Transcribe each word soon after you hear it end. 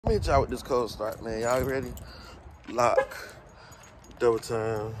me hit y'all with this cold start, man. Y'all ready? Lock. Double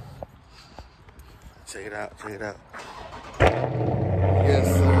time. Check it out, check it out. Yes,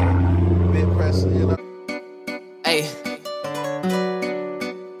 sir. Big pressure, you know. Hey.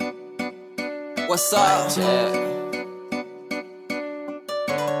 What's up, Chad?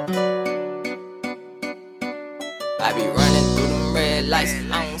 I be running through them red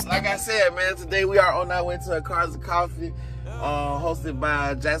lights. Like I said, man, today we are on our way to Cars and Coffee, hosted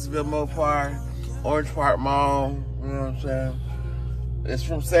by Jacksonville Mopar, Orange Park Mall. You know what I'm saying? It's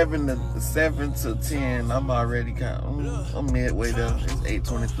from 7 to 10. I'm already I'm midway there. It's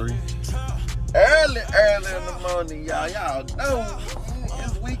 8:23. Early in the morning, y'all know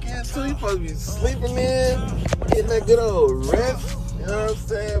it's weekend too. You supposed to be sleeping in, getting that good old rest. You know what I'm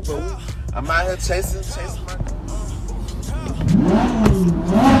saying? But I'm out here chasing my.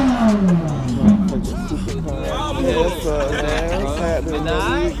 What's up, man? What's happening,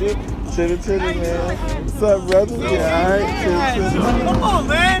 man? Chitty, man. What's up, brother? Yeah, alright. Come on,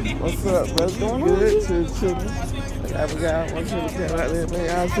 man. What's up, brother? Doing good? Chitty. I forgot one chitty cat right there, man.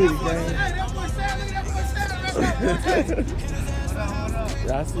 Y'all see the gang.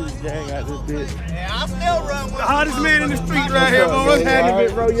 Y'all see the gang out this bitch. Yeah, I still run with the hottest man in the street right here, bro. What's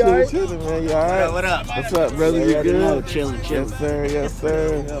happening, bro? You alright? Chilling, man. You alright? What up? What's up, brother? You good? Chilling. Yes, sir. Yes,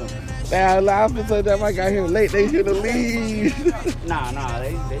 sir. Now, I was say that I got here late. They should have leave. Nah.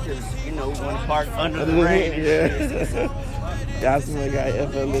 They just, want to park under the rain. Yeah. Y'all see my guy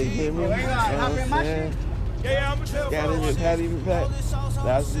FLA. You hear me? You know what I'm saying? Yeah, I'm gonna tell Got him with Patty Pack.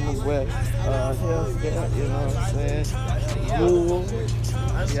 That's the West. Hellscat, you know what I'm saying? Cool.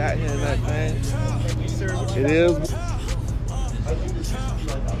 He out here in that thing. It is.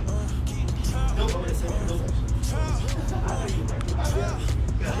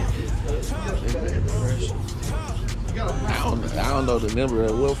 I don't know the number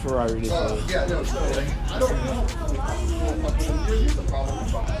of what Ferrari this is. Yeah, no, so like, I don't know. Here's the problem.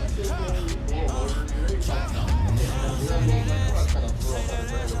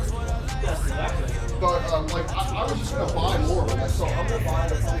 But like I was just gonna buy more, but so I'm gonna buy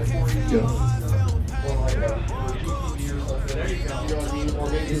the probably 40 or like a PTV or something. You know what I mean? Or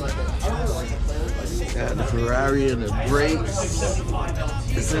maybe like I don't really like the plans. Got the Ferrari and the brakes.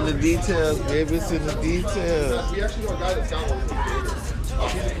 It's in the details, baby. It's in the details. We actually know a guy that's got one.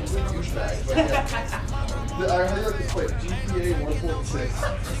 He's a complete douchebag. But yeah. I heard this plate, GTA 146.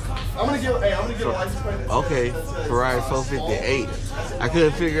 I'm gonna give a license plate. Okay, Ferrari 458. I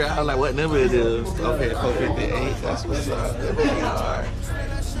couldn't figure out like what number it is. Okay, 458. That's what's up. Alright.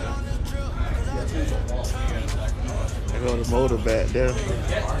 I go to motor back there.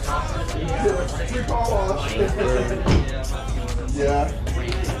 Yeah.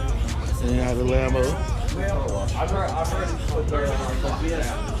 And you have the Lambo. I've heard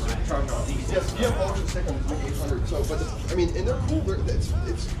yes, yeah, motion stick on like 800. So, but I mean, and they're cool.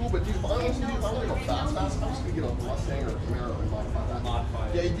 It's cool, but dude, if I want to go fast, I'm just gonna get a Mustang or a Camaro and modify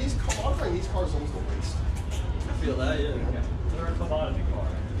that. Yeah, modifying these cars almost a waste. I feel that, yeah. They're a commodity car.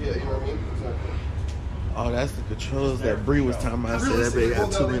 Yeah, you know what I mean? Exactly. Oh, that's the controls that Bree was talking about. I said that baby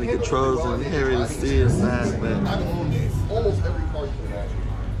got too many controls and heavy to see inside, man. I've owned almost every car you can imagine.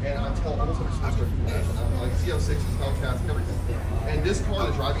 And I tell almost every sports car you can imagine. Like Z06, Hellcats, everything. And this car,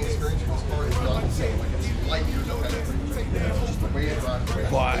 the driving experience for this car is not the same. Like it's light years ahead of it. It's just the way it drives.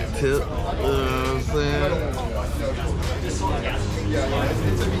 Quiet tip. You know what I'm saying? Yeah,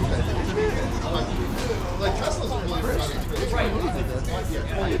 it's a V10. Like Tesla's really driving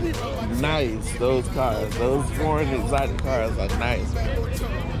experience. Nice, those cars. Those foreign exotic cars are nice.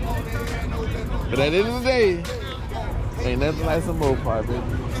 But at the end of the day, ain't nothing like some Mopar, baby.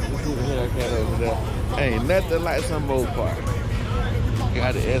 You see the Huracan over there. Ain't nothing like some Mopar.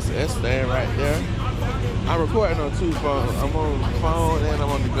 Got the SS stand right there. I'm recording on 2 phones. I'm on the phone and I'm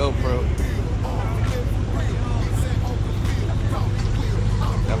on the GoPro.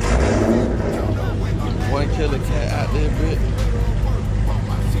 One killer cat out there, bitch.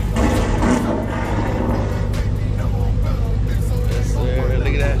 Yes, sir.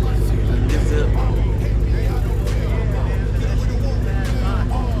 Look at that. It's up.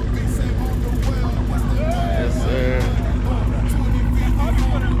 Yes, sir.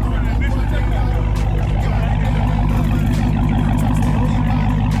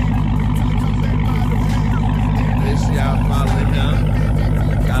 Make sure y'all following him.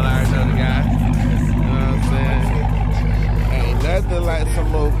 Y'all already know the guy. You know what I'm saying? Ain't nothing like some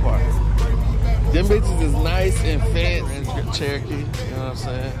Mopar. Them bitches is nice and fancy and Cherokee. You know what I'm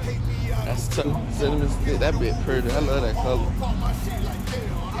saying? That's tough. Cinnamon stick. That bit pretty. I love that color.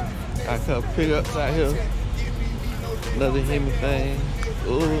 I got pickups out here. Another Hemi thing.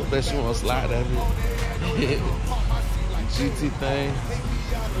 Ooh, bet she wanna slide that bit. GT thing.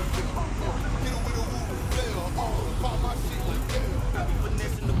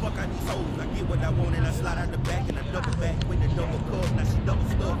 I get what I want and I slide out the back and I double back with the double cup. Now she double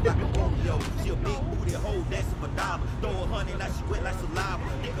stuff like a rodeo. She a big booty hoe, dancing for dollar. Throw her honey, now she wet like saliva.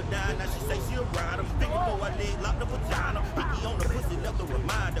 Dick her down, now she say she a rider. Finger for her leg, lock the vagina. Hickey on the pussy, left a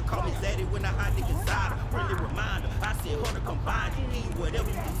reminder. Call me Zaddy when I hide the inside. Friendly reminder, I said hunter combine. You eat whatever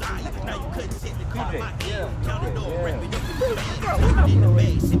you desire. Now you couldn't check the car in my ear. Count it up, wrap it up in the bag. Take it in the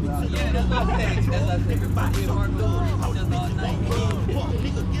bag, ship it to the love. Everybody so love. All these bitches want me in. Fuck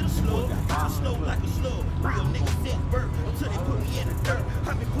nigga, get a slug. I'm slow like a slug. Real niggas set bird until they put me in the dirt.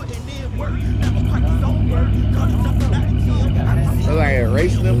 I been putting in work. Now my pockets on work. Cause it's jumping out the gym. Look like a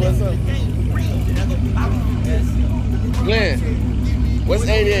race number or something. Glenn, what's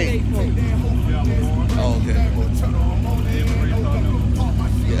 88? Oh, okay.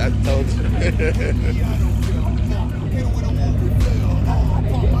 Yeah, I told you.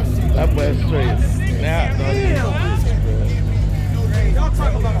 That boy straight snap. Y'all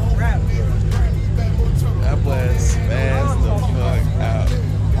talk about a rap. That boy is fast the fuck out.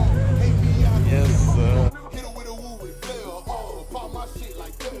 Yes, sir.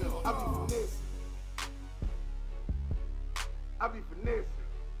 I be finessing.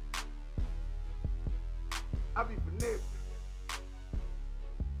 I be finessing.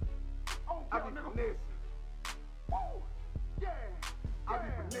 I be finessing. Yeah. I be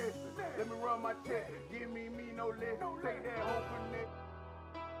finessing. Let me run my check. Give me no less. Take that home for next.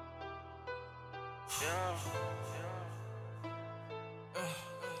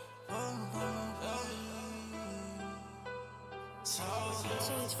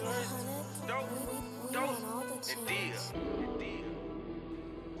 Change for 100. It did.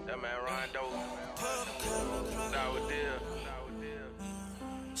 That man Rondo. That was there.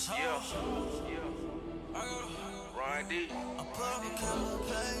 Yeah. Ron D.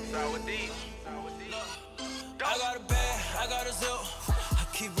 Sour D. I got a bag, I got a zip. I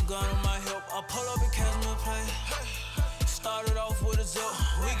keep a gun on my hip. I pull up and catch me a play. Started off with a zip.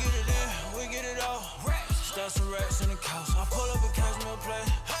 We get it in, we get it out. Stack some racks in the couch. I pull up and catch me a play.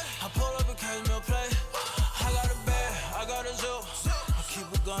 I pull up and catch me a play. I got a bag, I got a zip. I keep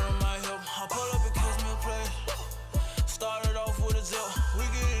a gun on my hip. I pull up and catch me a play. Started off with a zip. We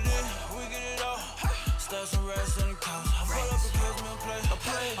get it in, we get it out. Stack some racks in the couch. I pull up and catch me a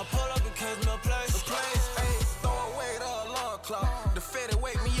play. I pull up and catch me a play. Throw away the alarm clock. The Fed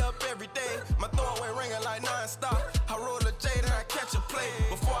wake me up every day. My throwaway ringing like non-stop. I roll a J, then I catch a play.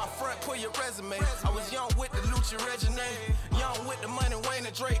 Before I front, pull your resume. I was young with the Lucci Regine. Young with the money, Wayne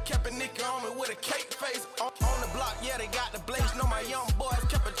and Drake. Kept a nigga on me with a cake face. On the block, yeah, they got the blaze. Know my young boys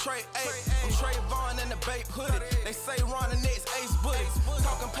kept a tray. I'm Trey Vaughn in the Bape hoodie. They say Ron the next Ace Boogie.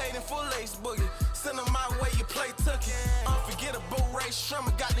 Talking paid in full Ace Boogie. Send them my way, you play tookie. Unforgettable Ray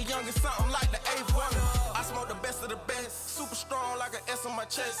Sherman. Got the youngest something like the 8th wonder. I smoke the best of the best. Super strong like an S on my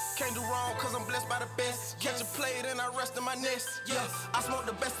chest. Can't do wrong cause I'm blessed by the best. Catch a play, then I rest in my nest. Yeah, I smoke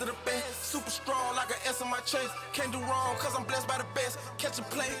the best of the best. Super strong like an S on my chest. Can't do wrong cause I'm blessed by the best. Catch a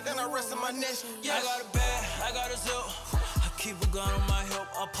play, then I rest in my nest. Yeah. I got a bag, I got a zip. I keep a gun on my hip.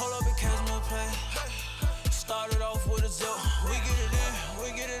 I pull up and catch me a play. Started off with a zip. We get it in,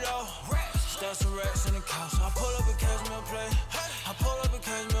 we get it out. Stack some racks in the couch. I pull up and catch me a play. I pull up and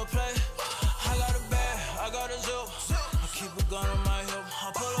catch me a play. I got a bag, I got a zip. I keep a gun on my hip.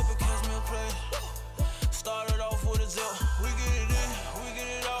 I pull up and catch me a play. Started off with a zip. We get it in, we get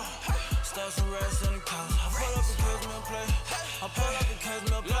it out. Stack some racks in the couch. I pull up and catch me a play. I pull up and catch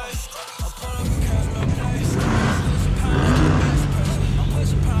me a play. I pull up and catch me a play. I'm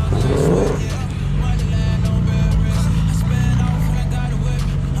pushing pounds like sweat, yeah. Money land on red wrist. I spend off when I got it with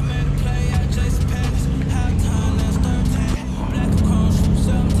me. I made a play at Jason Pettis. Half time, that's 13. Black and chrome, shoot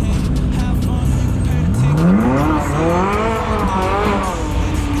 17. Have fun, you can pay the ticket.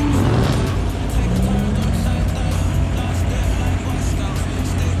 Take a turn, do the same thing. Lost it like Boy Scouts.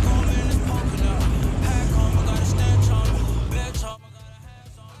 Stick on me and it's pumping up. Pack home, I got a stench on me. Bitch home, I got a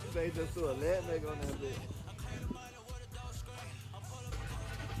hands on me. They just threw a leg nigga on that bitch.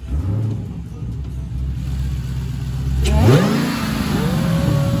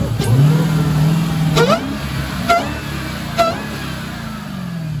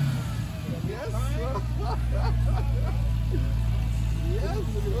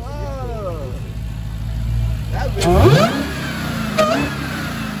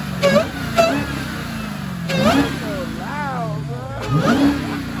 Loud, bro.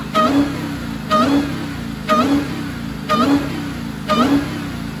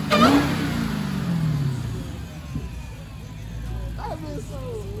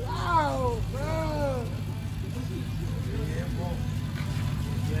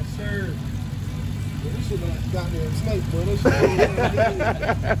 shit like goddamn snake, boy.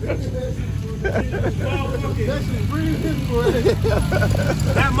 That shit breathing, boy.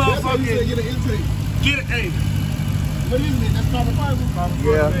 That motherfucker get an intake. Get it, hey. What is it? That's carbon fiber.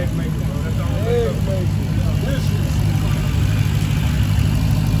 Yeah.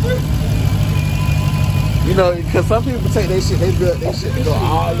 You know, because some people take their shit, they build their shit to go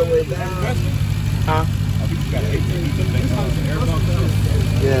all the way down. Huh?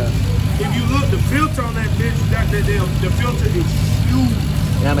 Yeah. If you look, the filter on that bitch, the filter is huge.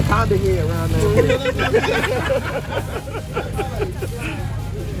 And the Anaconda head around there.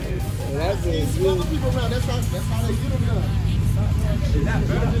 That's it. People around. That's how they get them done. Is that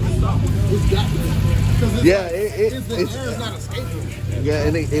better than the stock? It's got to. Yeah, the air is not escaping. Yeah,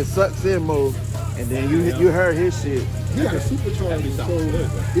 and it sucks in more. And then you heard his shit. He got a supercharger, so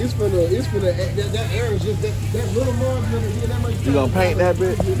it's for that air is just that little margin that much. You gonna paint that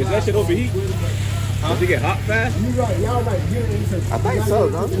bitch? Is that shit overheat? Does it get hot fast? You right, y'all right. I think so,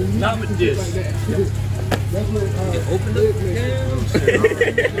 don't you? Not with this. That's what Open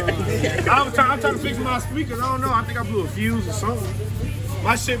up. I'm trying to fix my speakers. I don't know. I think I blew a fuse or something.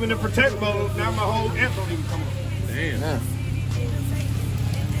 My shit in the protect mode. Now my whole amp don't even come on. Damn. Yeah.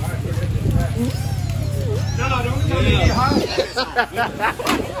 No, don't tell me you get hot.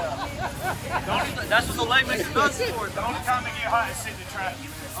 That's what the light mixer does for it. The only time they get hot is sitting in traffic.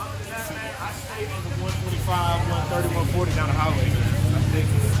 Other than that, man, I stay on the 125, 130, 140 down the highway.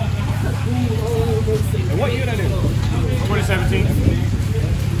 And what year that is? 2017.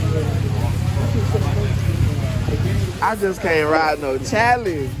 I just can't ride no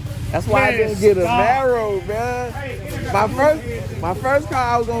Charlie. That's why I didn't get a Marrow, man. My first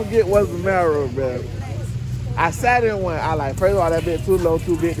car I was gonna get was a Marrow, man. I sat in one. I like, first of all, that bit too low,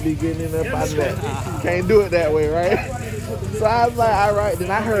 too big to be getting in up out of that. Can't do it that way, right? So I was like, all right. Then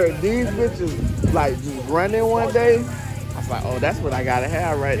I heard these bitches like just running one day. I was like, oh, that's what I gotta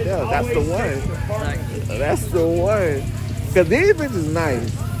have right there. That's the one. That's the one. Cause these bitches nice.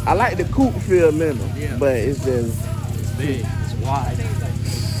 I like the coupe feel in them, but it's just It's big. It's wide.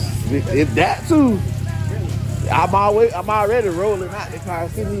 if that too. I'm already rolling out the car.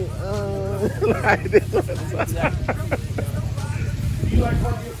 See me like this.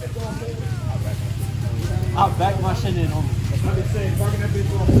 I'll back my shit in on me.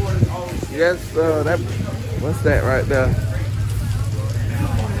 Yes, that. What's that right there?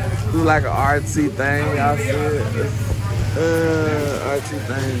 Do like an RT thing, y'all see it? RT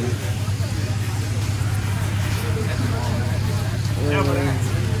thing.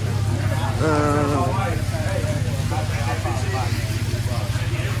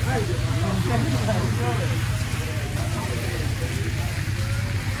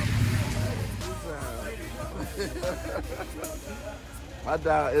 My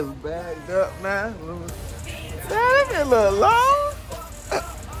dog is bagged up now. Man, that bit a little long.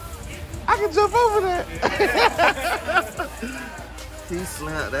 I can jump over that. He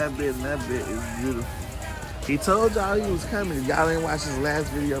slapped that bit, and that bit is beautiful. He told y'all he was coming. If y'all didn't watch his last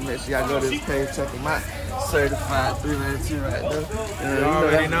video, make sure y'all go to his page, check him out. Certified 392 right there. You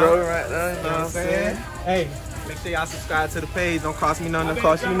already know. Right there, you know what I'm saying? Hey, make sure y'all subscribe to the page. Don't cost me nothing, don't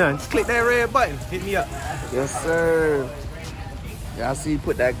cost you nothing. Just click that red button. Hit me up. Yes, sir. Y'all see,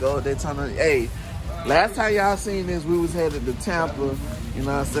 put that gold Daytona. Hey, last time y'all seen this, we was headed to Tampa. You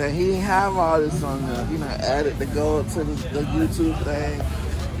know what I'm saying? He didn't have all this on there. You know, added the gold to the YouTube thing.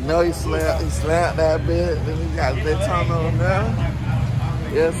 You know, he slapped that bit. Then he got Daytona on there.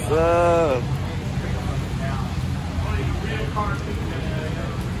 Yes, sir.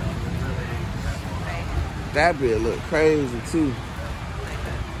 That bit look crazy too.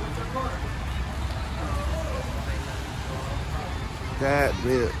 That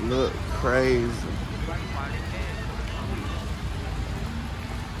bit look crazy.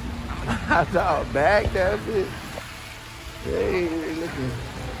 I thought back that bit. Hey, looking.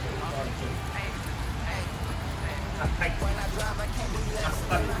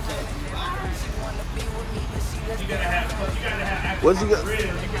 What's he got? I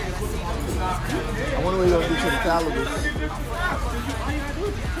wonder what he's gonna do to the calibers.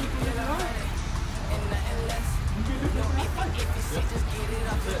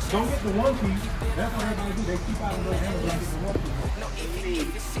 Don't get the one piece. That's what everybody do. They keep out of those handles and get the one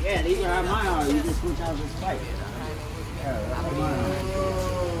piece. Yeah, these are my arm. You just switch out this pipe.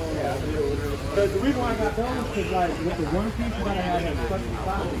 But the reason why I got those is because, like, with the one piece, you gotta have that fucking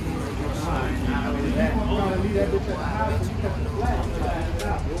spot. You gotta leave that bitch at the house and you cut the flat.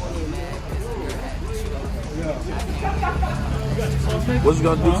 What's he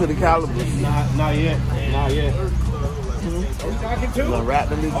gonna do to the calibers? Not yet. Not yet. Talking too? Gonna wrap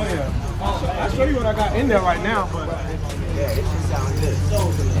them. Oh yeah. I'll show you what I got in there right now, but Yeah, it just sounds good.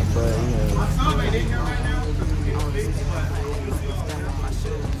 But yeah. my song ain't in here right now.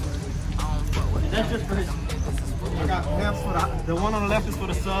 That's just for his. I got amps for the one on the left is for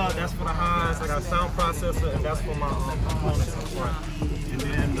the sub, that's for the highs. I got a sound processor, and that's for my components up front. And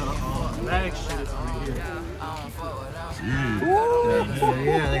then the lag shit is on here.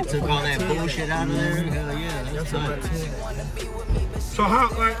 Yeah, they took all that bullshit out of there. Hell yeah, that's nuts. So how,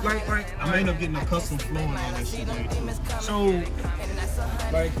 like, I may end up getting a custom flow and all that shit today too. So,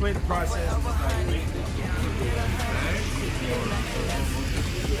 like, play the process.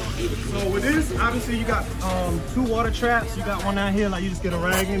 So with this, obviously you got 2 water traps. You got one down here, like you just get a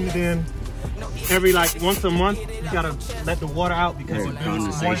rag in, and then every like once a month you gotta let the water out because it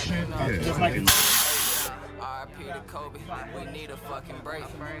builds moisture. Just like it. Kobe, we need a fucking break.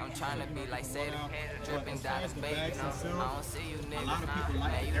 I'm trying to be like Sadie, dripping down his baby. I don't see you niggas. A lot of people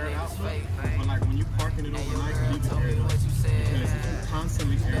like you to air it out, fake. but like when you parking it overnight, you need to air it out. Because if you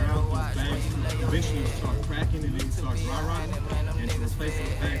constantly air out those bags, eventually you start cracking and then you start dry rotting. And to replace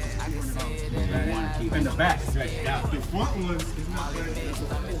those bags is $200. And the back, right? Yeah. The front ones is not bad.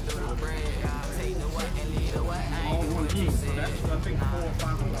 All one piece, so that's I think $400 or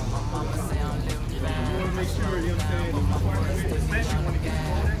 $500. You want to make sure, you know what I'm saying, especially when it gets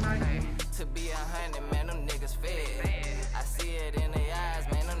cold at night. To be 100, man, them niggas fed. I see it in their eyes,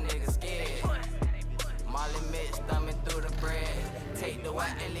 man, them niggas scared. Molly Mitch thumbing through the bread. Take the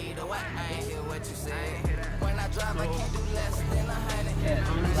white and leave the white. I ain't hear what you said. When I drive, I can't do less than 100.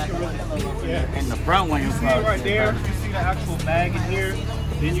 Yeah. And the front one You see it right there. You see the actual bag in here.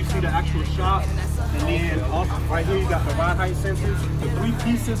 Then you see the actual shop. And then also right here you got the ride height sensors. The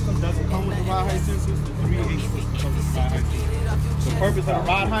 3P system doesn't come with the ride height sensors. The 3H system comes with the ride height sensors. The purpose of the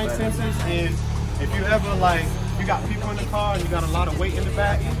ride height sensors is if you ever like, you got people in the car and you got a lot of weight in the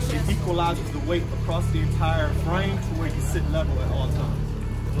back, it equalizes the weight across the entire frame to where you can sit level at all times.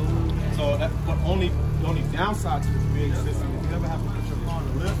 So that's the only downside to this big system. If you ever have to put your car on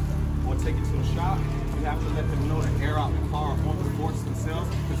the lift or take it to a shop, you have to let them know to air out the car on the forks themselves,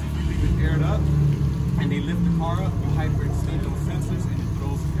 because if you leave it aired up and they lift the car up, you hyperextend those sensors and it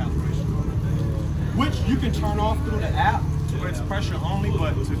throws the calibration on it. Which you can turn off through the app where it's pressure only,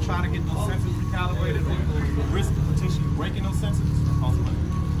 but to try to get those sensors recalibrated or the risk of potentially breaking those sensors, it costs money.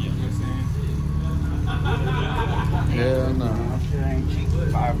 You know what I'm saying? Hell no. That shit ain't cheap.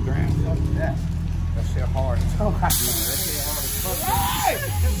 $5 grand. Fuck that. That shit hard. Oh, man, that shit hard as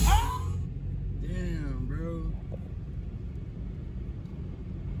fuck.